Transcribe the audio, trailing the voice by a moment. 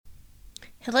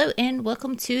Hello and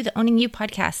welcome to the Owning You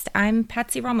podcast. I'm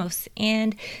Patsy Ramos,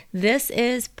 and this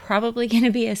is probably going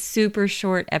to be a super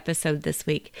short episode this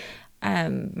week.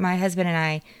 My husband and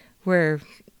I were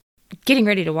getting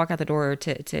ready to walk out the door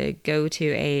to go to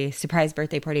a surprise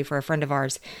birthday party for a friend of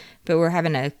ours, but we're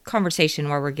having a conversation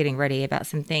while we're getting ready about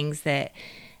some things that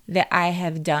I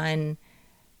have done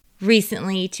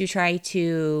recently to try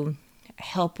to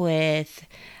help with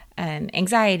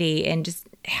anxiety and just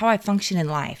how I function in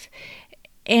life.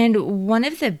 And one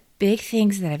of the big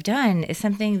things that I've done is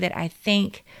something that I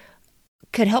think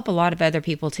could help a lot of other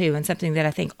people too, and something that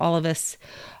I think all of us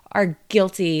are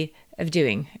guilty of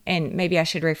doing. And maybe I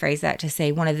should rephrase that to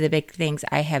say one of the big things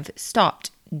I have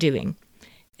stopped doing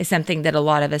is something that a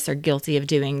lot of us are guilty of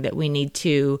doing that we need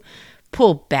to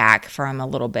pull back from a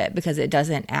little bit because it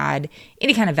doesn't add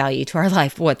any kind of value to our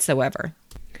life whatsoever.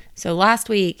 So last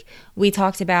week we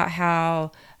talked about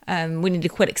how we need to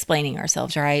quit explaining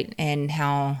ourselves, right? And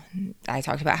how I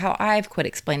talked about how I've quit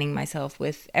explaining myself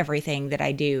with everything that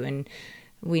I do. And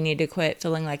we need to quit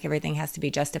feeling like everything has to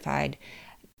be justified.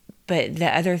 But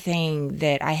the other thing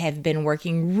that I have been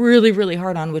working really, really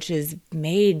hard on, which has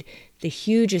made the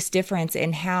hugest difference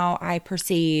in how I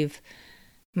perceive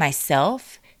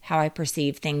myself, how I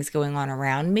perceive things going on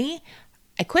around me,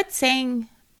 I quit saying,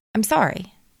 I'm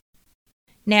sorry.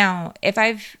 Now, if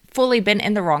I've fully been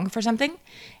in the wrong for something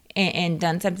and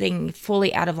done something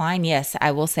fully out of line, yes,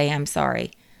 I will say I'm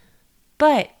sorry.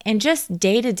 But in just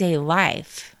day-to-day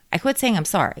life, I quit saying I'm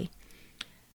sorry.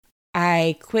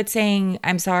 I quit saying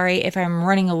I'm sorry if I'm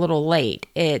running a little late.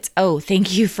 It's, oh,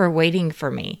 thank you for waiting for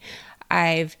me.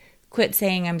 I've quit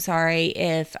saying I'm sorry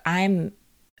if I'm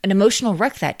an emotional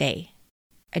wreck that day.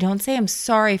 I don't say I'm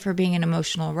sorry for being an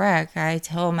emotional wreck. I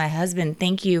tell my husband,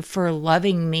 thank you for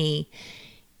loving me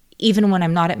even when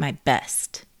I'm not at my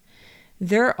best.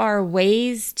 There are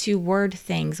ways to word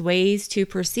things, ways to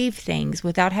perceive things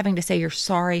without having to say you're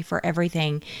sorry for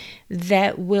everything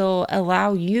that will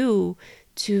allow you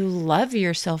to love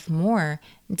yourself more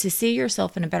and to see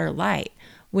yourself in a better light.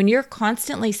 When you're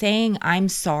constantly saying I'm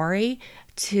sorry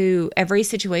to every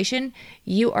situation,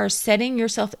 you are setting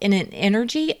yourself in an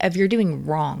energy of you're doing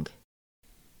wrong.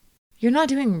 You're not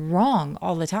doing wrong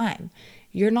all the time.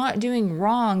 You're not doing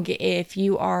wrong if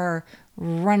you are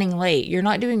running late. You're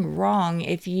not doing wrong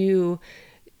if you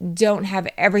don't have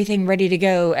everything ready to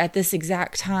go at this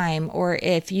exact time, or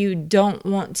if you don't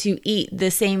want to eat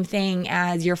the same thing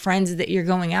as your friends that you're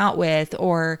going out with,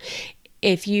 or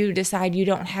if you decide you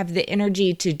don't have the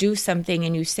energy to do something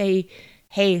and you say,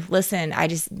 hey, listen,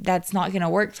 that's not going to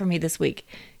work for me this week.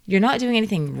 You're not doing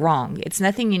anything wrong. It's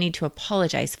nothing you need to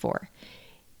apologize for.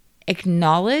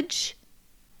 Acknowledge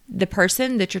the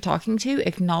person that you're talking to,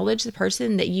 acknowledge the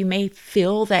person that you may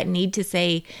feel that need to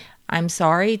say, I'm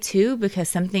sorry too, because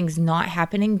something's not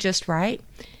happening just right.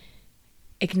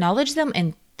 Acknowledge them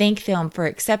and thank them for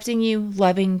accepting you,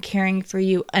 loving, caring for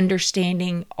you,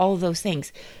 understanding, all of those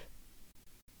things.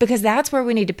 Because that's where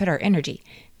we need to put our energy.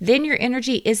 Then your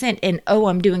energy isn't in, oh,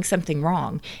 I'm doing something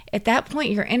wrong. At that point,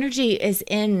 your energy is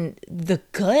in the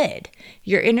good.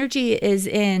 Your energy is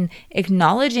in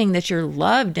acknowledging that you're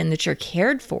loved and that you're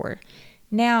cared for.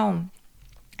 Now,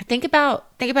 think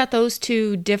about those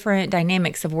two different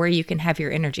dynamics of where you can have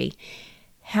your energy.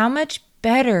 How much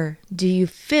better do you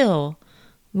feel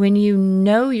when you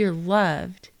know you're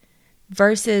loved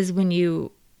versus when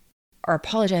you are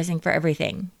apologizing for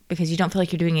everything because you don't feel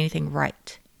like you're doing anything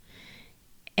right?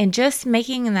 And just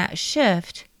making that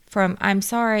shift from I'm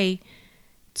sorry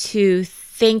to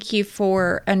thank you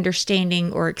for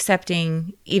understanding or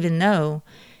accepting, even though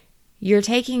you're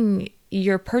taking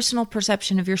your personal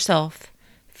perception of yourself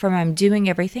from I'm doing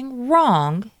everything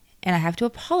wrong and I have to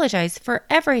apologize for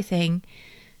everything,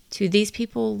 to these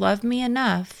people love me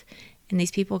enough and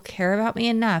these people care about me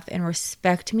enough and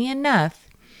respect me enough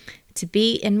to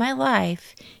be in my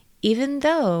life, even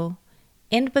though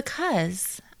and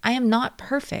because I am not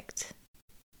perfect.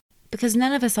 Because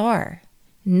none of us are.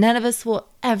 None of us will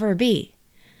ever be.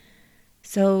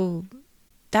 So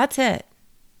that's it.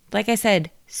 Like I said,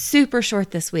 super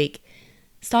short this week.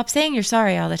 Stop saying you're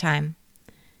sorry all the time.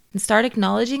 And start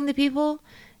acknowledging the people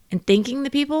and thanking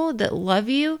the people that love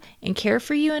you and care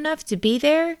for you enough to be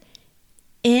there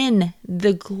in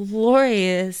the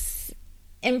glorious,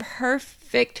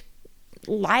 imperfect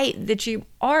light that you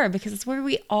are, because it's where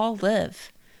we all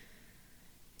live.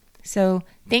 So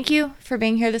thank you for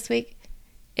being here this week.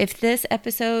 If this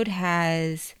episode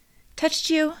has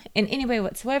touched you in any way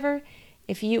whatsoever,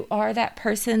 if you are that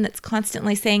person that's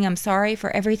constantly saying I'm sorry for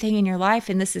everything in your life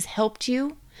and this has helped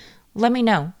you, let me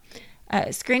know.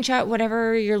 Screenshot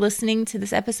whatever you're listening to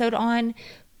this episode on,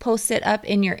 Post it up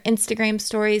in your Instagram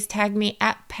stories. Tag me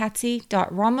at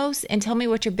patsy.ramos and tell me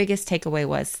what your biggest takeaway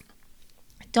was.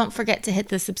 Don't forget to hit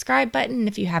the subscribe button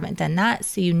if you haven't done that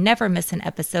so you never miss an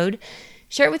episode.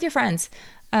 Share it with your friends.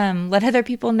 Let other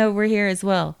people know we're here as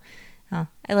well. I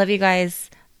love you guys.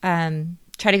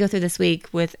 Try to go through this week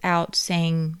without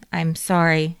saying I'm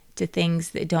sorry to things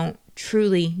that don't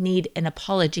truly need an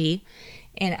apology.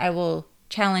 And I will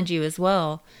challenge you as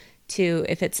well to,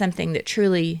 if it's something that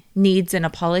truly needs an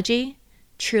apology,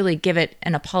 truly give it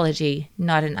an apology,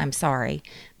 not an I'm sorry,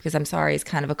 because I'm sorry is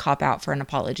kind of a cop-out for an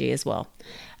apology as well.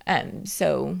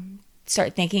 So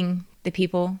start thanking the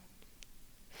people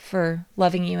for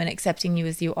loving you and accepting you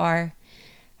as you are.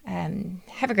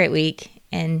 Have a great week,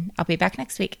 and I'll be back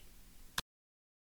next week.